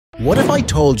What if I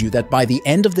told you that by the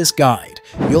end of this guide,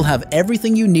 you'll have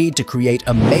everything you need to create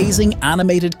amazing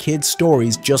animated kids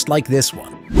stories just like this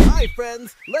one? Hi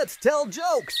friends, let's tell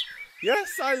jokes!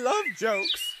 Yes, I love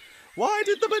jokes. Why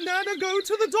did the banana go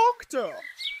to the doctor?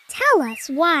 Tell us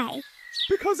why.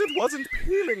 Because it wasn't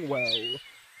peeling well.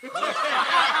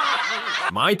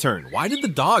 My turn. Why did the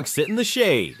dog sit in the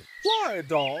shade? Why,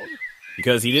 dog?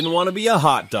 Because he didn't want to be a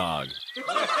hot dog.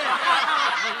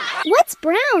 What's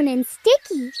brown and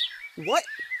sticky? What?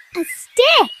 A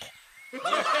stick!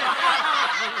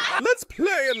 Let's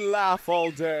play and laugh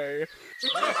all day.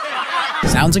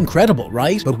 Sounds incredible,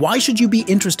 right? But why should you be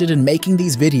interested in making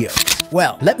these videos?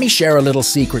 Well, let me share a little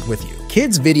secret with you.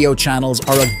 Kids' video channels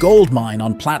are a goldmine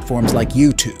on platforms like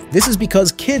YouTube. This is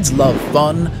because kids love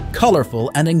fun, colorful,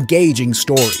 and engaging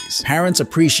stories. Parents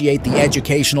appreciate the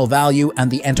educational value and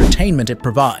the entertainment it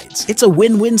provides. It's a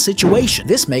win-win situation.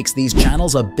 This makes these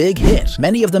channels a big hit.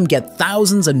 Many of them get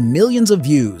thousands and millions of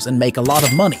views and make a lot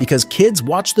of money because kids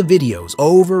watch the videos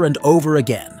over and over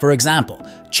again. For example,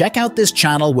 check out this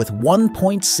channel with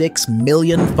 1.6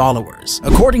 million followers.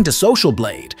 According to Social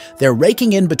Blade, they're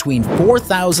raking in between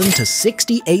 $4,000 to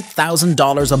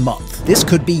 $68,000 a month. This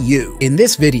could be you. In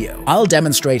this video, I'll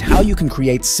demonstrate how you can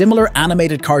create similar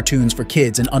animated cartoons for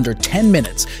kids in under 10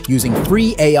 minutes using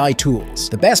free AI tools.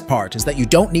 The best part is that you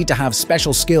don't need to have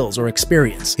special skills or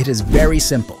experience. It is very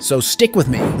simple. So stick with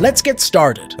me. Let's get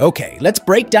started. Okay, let's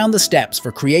break down the steps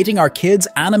for creating our kids'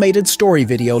 animated story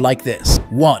video like this.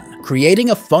 1.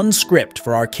 Creating a fun script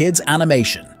for our kids'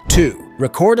 animation. 2.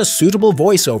 Record a suitable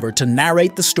voiceover to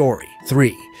narrate the story.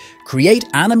 3. Create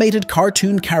animated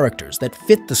cartoon characters that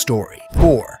fit the story.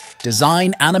 4.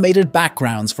 Design animated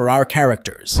backgrounds for our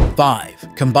characters.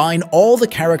 5. Combine all the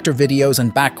character videos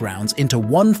and backgrounds into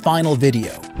one final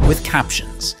video with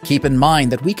captions. Keep in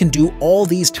mind that we can do all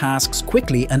these tasks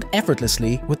quickly and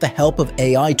effortlessly with the help of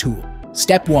AI tools.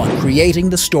 Step 1. Creating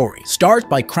the story. Start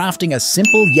by crafting a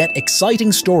simple yet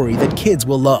exciting story that kids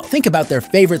will love. Think about their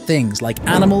favorite things like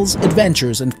animals,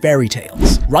 adventures, and fairy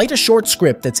tales. Write a short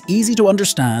script that's easy to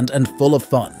understand and full of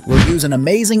fun. We'll use an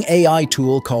amazing AI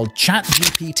tool called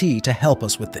ChatGPT to help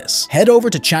us with this. Head over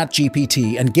to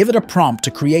ChatGPT and give it a prompt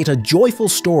to create a joyful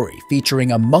story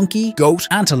featuring a monkey, goat,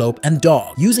 antelope, and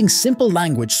dog, using simple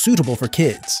language suitable for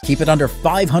kids. Keep it under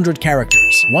 500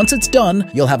 characters. Once it's done,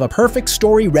 you'll have a perfect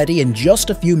story ready in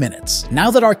just a few minutes. Now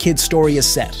that our kid's story is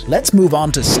set, let's move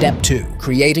on to step 2,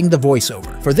 creating the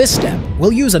voiceover. For this step,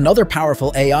 we'll use another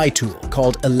powerful AI tool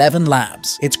called 11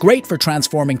 Labs. It's great for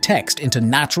transforming text into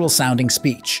natural-sounding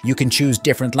speech. You can choose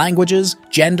different languages,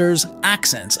 genders,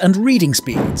 accents, and reading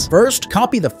speeds. First,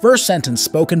 copy the first sentence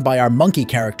spoken by our monkey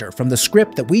character from the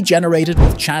script that we generated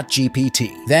with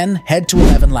ChatGPT. Then, head to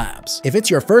 11 Labs. If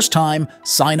it's your first time,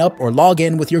 sign up or log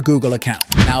in with your Google account.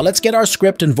 Now let's get our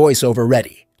script and voiceover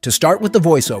ready. To start with the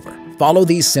voiceover, follow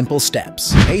these simple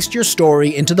steps. Paste your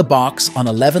story into the box on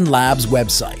 11 Labs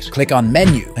website. Click on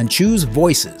Menu and choose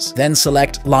Voices, then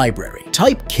select Library.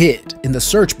 Type Kid in the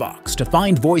search box to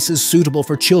find voices suitable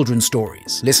for children's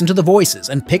stories. Listen to the voices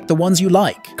and pick the ones you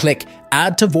like. Click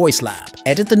Add to Voice Lab,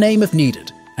 edit the name if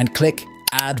needed, and click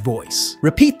Add Voice.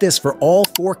 Repeat this for all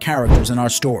 4 characters in our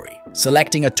story,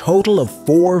 selecting a total of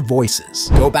 4 voices.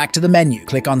 Go back to the menu,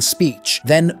 click on Speech,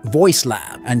 then Voice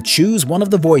Lab, and choose one of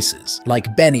the voices,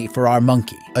 like Benny for our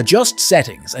monkey. Adjust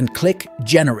settings and click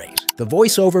Generate. The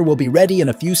voiceover will be ready in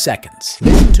a few seconds.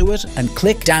 Listen to it and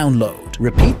click Download.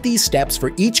 Repeat these steps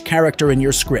for each character in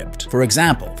your script. For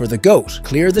example, for the goat,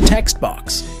 clear the text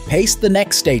box, paste the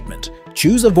next statement,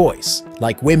 choose a voice,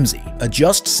 like Whimsy,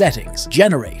 adjust settings,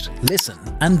 generate, listen,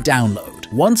 and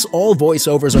download. Once all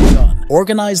voiceovers are done,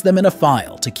 organize them in a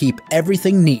file to keep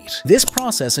everything neat. This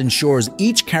process ensures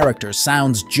each character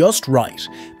sounds just right,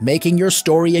 making your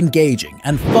story engaging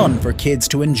and fun for kids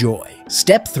to enjoy.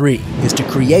 Step 3 is to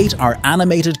create our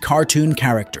animated cartoon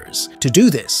characters. To do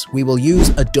this, we will use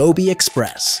Adobe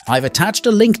Express. I've attached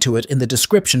a link to it in the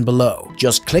description below.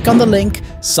 Just click on the link,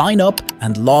 sign up,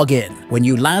 and log in. When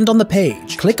you land on the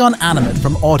page, click on Animate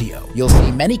from Audio. You'll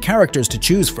see many characters to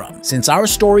choose from. Since our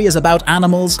story is about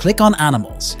animals, click on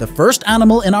Animals. The first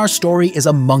animal in our story is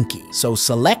a monkey, so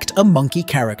select a monkey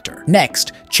character.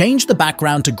 Next, change the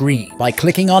background to green by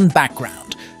clicking on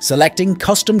Background, selecting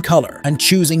Custom Color, and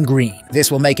choosing green. This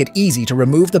will make it easy to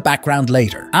remove the background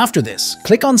later. After this,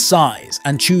 click on Size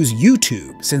and choose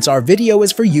YouTube, since our video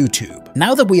is for YouTube.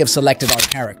 Now that we have selected our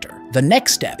character, the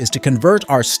next step is to convert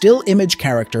our still image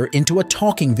character into a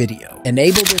talking video.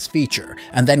 Enable this feature,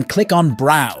 and then click on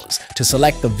Browse to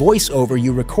select the voiceover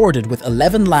you recorded with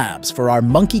 11 Labs for our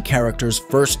monkey character's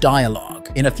first dialogue.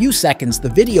 In a few seconds, the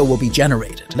video will be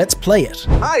generated. Let's play it.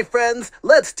 Hi friends,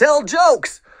 let's tell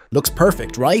jokes! Looks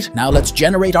perfect, right? Now let's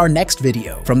generate our next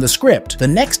video. From the script, the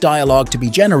next dialogue to be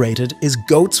generated is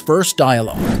Goat's first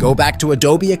dialogue. Go back to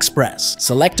Adobe Express,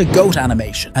 select a goat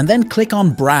animation, and then click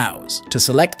on Browse to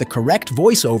select the correct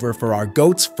voiceover for our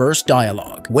Goat's first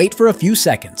dialogue. Wait for a few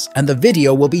seconds, and the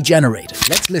video will be generated.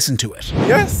 Let's listen to it.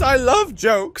 Yes, I love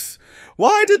jokes.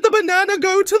 Why did the banana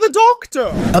go to the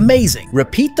doctor? Amazing!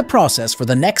 Repeat the process for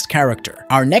the next character.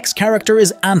 Our next character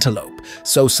is Antelope,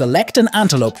 so select an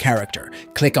Antelope character.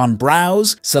 Click on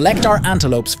Browse, select our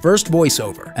Antelope's first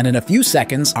voiceover, and in a few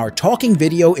seconds, our talking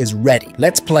video is ready.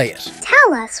 Let's play it.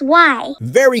 Tell us why.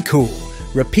 Very cool!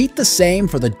 Repeat the same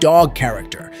for the dog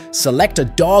character. Select a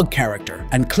dog character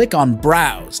and click on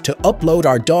Browse to upload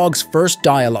our dog's first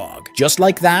dialogue. Just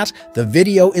like that, the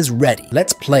video is ready.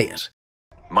 Let's play it.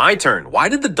 My turn. Why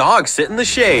did the dog sit in the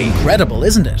shade? Incredible,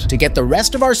 isn't it? To get the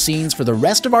rest of our scenes for the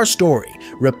rest of our story,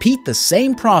 repeat the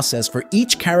same process for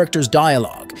each character's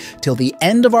dialogue till the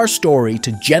end of our story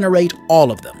to generate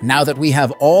all of them. Now that we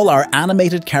have all our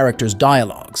animated characters'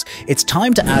 dialogues, it's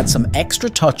time to add some extra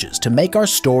touches to make our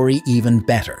story even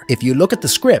better. If you look at the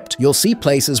script, you'll see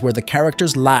places where the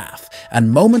characters laugh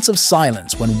and moments of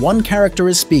silence when one character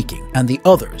is speaking and the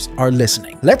others are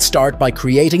listening. Let's start by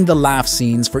creating the laugh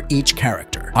scenes for each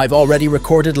character. I've already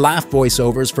recorded laugh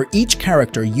voiceovers for each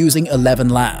character using 11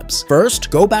 labs. First,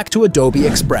 go back to Adobe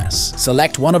Express,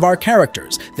 select one of our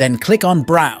characters, then click on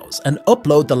Browse and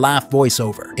upload the laugh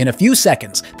voiceover. In a few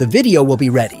seconds, the video will be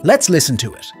ready. Let's listen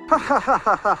to it.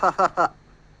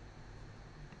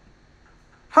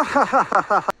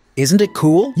 Isn't it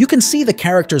cool? You can see the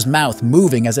character's mouth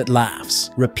moving as it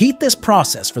laughs. Repeat this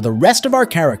process for the rest of our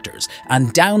characters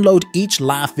and download each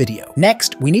laugh video.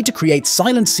 Next, we need to create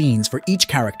silent scenes for each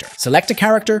character. Select a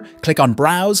character, click on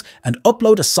Browse, and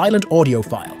upload a silent audio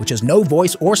file, which has no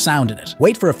voice or sound in it.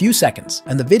 Wait for a few seconds,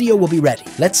 and the video will be ready.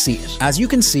 Let's see it. As you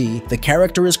can see, the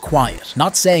character is quiet,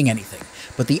 not saying anything,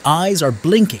 but the eyes are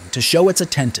blinking to show it's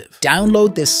attentive.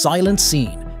 Download this silent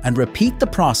scene and repeat the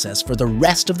process for the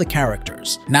rest of the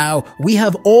characters. Now, we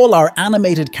have all our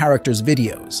animated characters'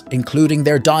 videos, including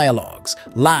their dialogues,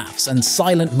 laughs, and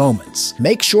silent moments.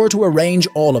 Make sure to arrange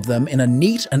all of them in a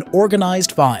neat and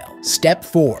organized file. Step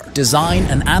 4. Design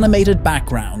an animated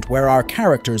background where our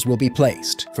characters will be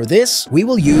placed. For this, we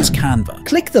will use Canva.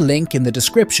 Click the link in the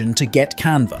description to get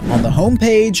Canva. On the home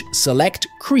page, select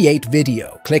Create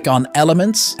Video. Click on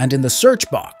Elements, and in the search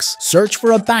box, search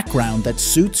for a background that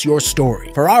suits your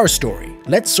story. For our story,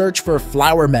 let's search for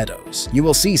flower meadows. You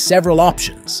will see several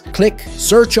options. Click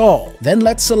Search All, then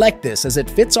let's select this as it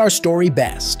fits our story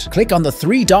best. Click on the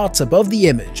 3 dots above the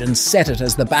image and set it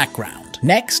as the background.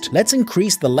 Next, let's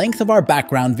increase the length of our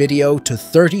background video to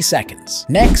 30 seconds.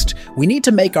 Next, we need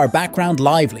to make our background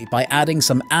lively by adding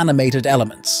some animated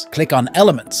elements. Click on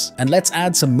Elements, and let's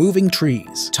add some moving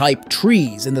trees. Type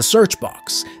Trees in the search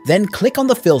box, then click on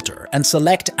the filter and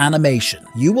select Animation.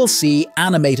 You will see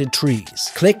Animated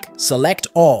Trees. Click Select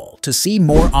All to see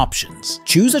more options.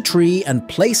 Choose a tree and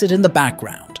place it in the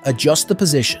background. Adjust the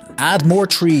position. Add more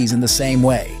trees in the same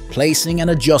way, placing and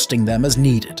adjusting them as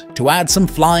needed. To add some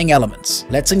flying elements,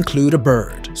 let's include a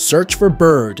bird. Search for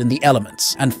bird in the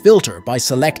elements and filter by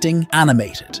selecting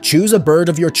Animated. Choose a bird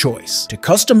of your choice. To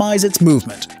customize its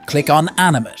movement, click on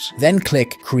Animate, then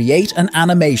click Create an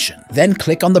Animation, then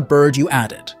click on the bird you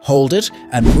added. Hold it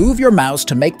and move your mouse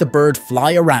to make the bird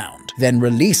fly around. Then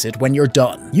release it when you're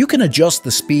done. You can adjust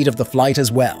the speed of the flight as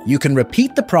well. You can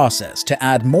repeat the process to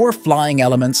add more flying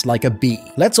elements like a bee.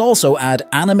 Let's also add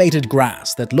animated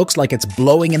grass that looks like it's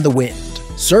blowing in the wind.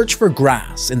 Search for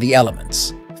grass in the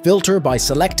elements. Filter by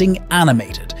selecting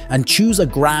Animated and choose a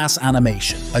grass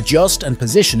animation. Adjust and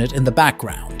position it in the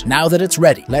background. Now that it's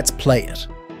ready, let's play it.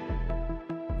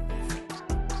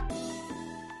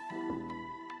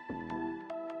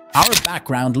 Our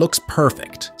background looks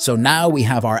perfect, so now we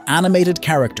have our animated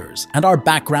characters and our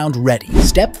background ready.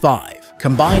 Step 5.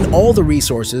 Combine all the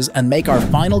resources and make our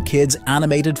final kids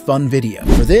animated fun video.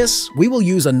 For this, we will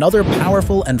use another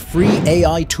powerful and free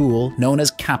AI tool known as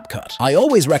CapCut. I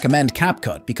always recommend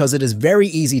CapCut because it is very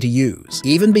easy to use.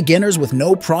 Even beginners with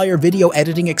no prior video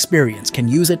editing experience can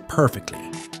use it perfectly.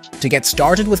 To get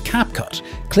started with CapCut,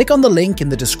 click on the link in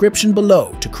the description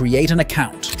below to create an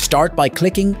account. Start by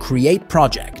clicking Create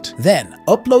Project. Then,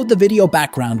 upload the video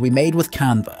background we made with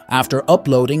Canva. After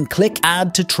uploading, click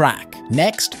Add to Track.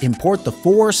 Next, import the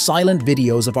 4 silent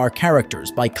videos of our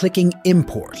characters by clicking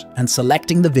Import and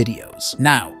selecting the videos.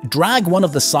 Now, drag one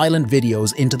of the silent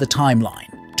videos into the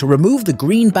timeline. To remove the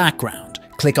green background,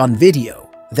 click on Video,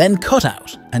 then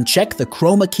Cutout, and check the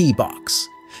Chroma Key box.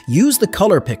 Use the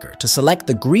color picker to select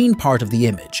the green part of the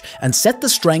image and set the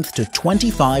strength to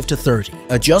 25 to 30.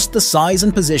 Adjust the size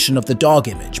and position of the dog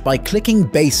image by clicking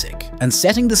Basic and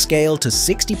setting the scale to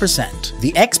 60%,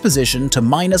 the X position to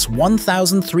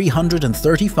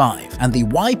 -1335 and the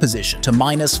Y position to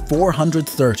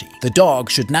 -430. The dog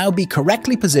should now be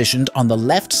correctly positioned on the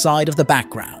left side of the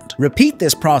background. Repeat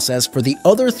this process for the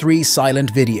other 3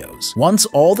 silent videos. Once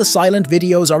all the silent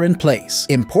videos are in place,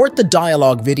 import the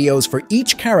dialogue videos for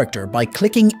each character by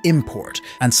clicking Import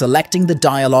and selecting the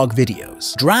dialogue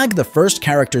videos. Drag the first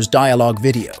character's dialogue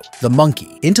video, the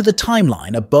monkey, into the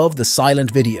timeline above the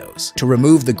silent videos. To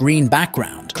remove the green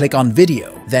background, click on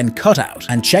Video, then Cutout,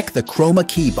 and check the Chroma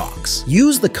Key box.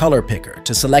 Use the color picker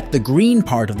to select the green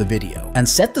part of the video and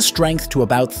set the strength to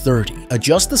about 30.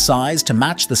 Adjust the size to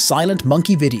match the silent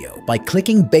monkey video by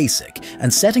clicking Basic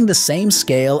and setting the same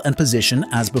scale and position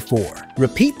as before.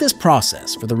 Repeat this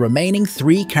process for the remaining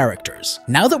 3 characters.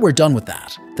 Now that we're done with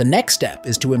that, the next step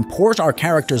is to import our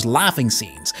characters' laughing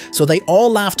scenes so they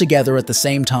all laugh together at the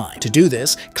same time. To do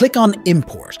this, click on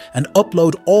Import and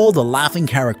upload all the laughing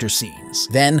character scenes.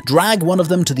 Then drag one of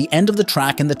them to the end of the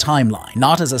track in the timeline,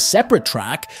 not as a separate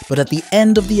track, but at the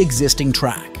end of the existing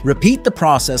track. Repeat the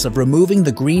process of removing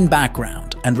the green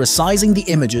background and resizing the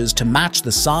images to match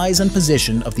the size and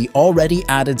position of the already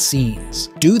added scenes.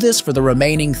 Do this for the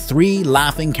remaining 3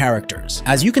 laughing characters.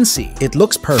 As you can see, it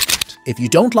looks perfect. If you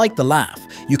don't like the laugh,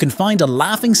 you can find a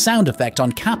laughing sound effect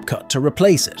on CapCut to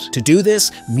replace it. To do this,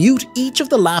 mute each of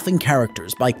the laughing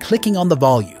characters by clicking on the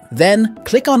volume. Then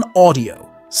click on Audio,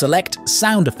 select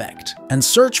Sound Effect, and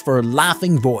search for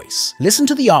Laughing Voice. Listen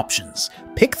to the options,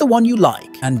 pick the one you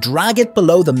like, and drag it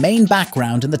below the main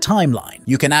background in the timeline.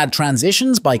 You can add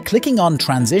transitions by clicking on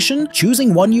Transition,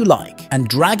 choosing one you like, and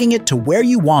dragging it to where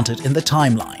you want it in the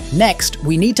timeline. Next,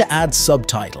 we need to add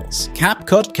subtitles.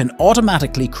 CapCut can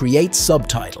automatically create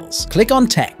subtitles. Click on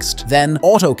Text, then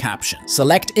Auto Caption.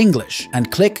 Select English, and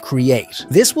click Create.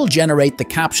 This will generate the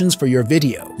captions for your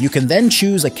video. You can then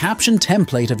choose a caption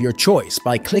template of your choice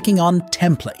by clicking on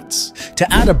Templates.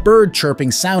 To add a bird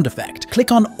chirping sound effect,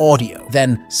 click on Audio,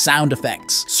 then Sound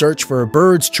Effects. Search for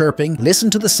birds chirping,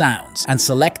 listen to the sounds, and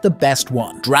select the best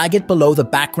one. Drag it below the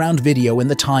background video in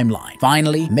the timeline.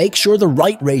 Finally, make sure the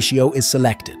right ratio is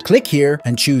selected. Click here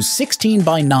and choose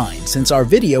 16:9 since our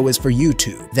video is for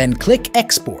YouTube. Then click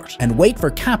Export and wait for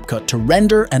CapCut to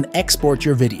render and export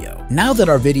your video. Now that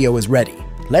our video is ready,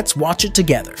 let's watch it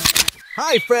together.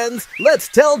 Hi friends, let's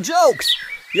tell jokes!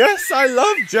 Yes, I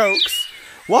love jokes!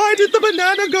 Why did the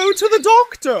banana go to the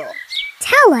doctor?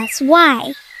 Tell us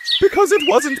why. Because it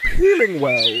wasn't peeling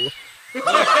well.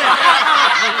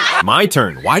 My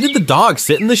turn. Why did the dog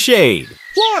sit in the shade?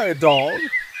 Why, dog?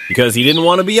 Because he didn't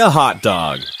want to be a hot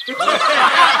dog.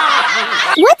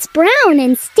 What's brown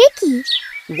and sticky?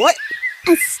 What?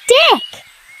 A stick.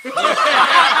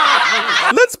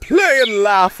 Let's play and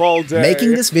laugh all day.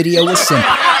 Making this video was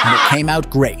simple, and it came out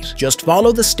great. Just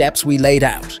follow the steps we laid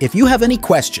out. If you have any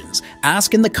questions,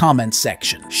 ask in the comments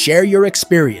section. Share your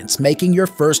experience making your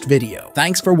first video.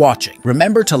 Thanks for watching.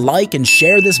 Remember to like and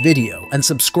share this video, and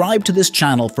subscribe to this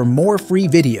channel for more free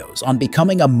videos on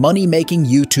becoming a money-making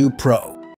YouTube pro.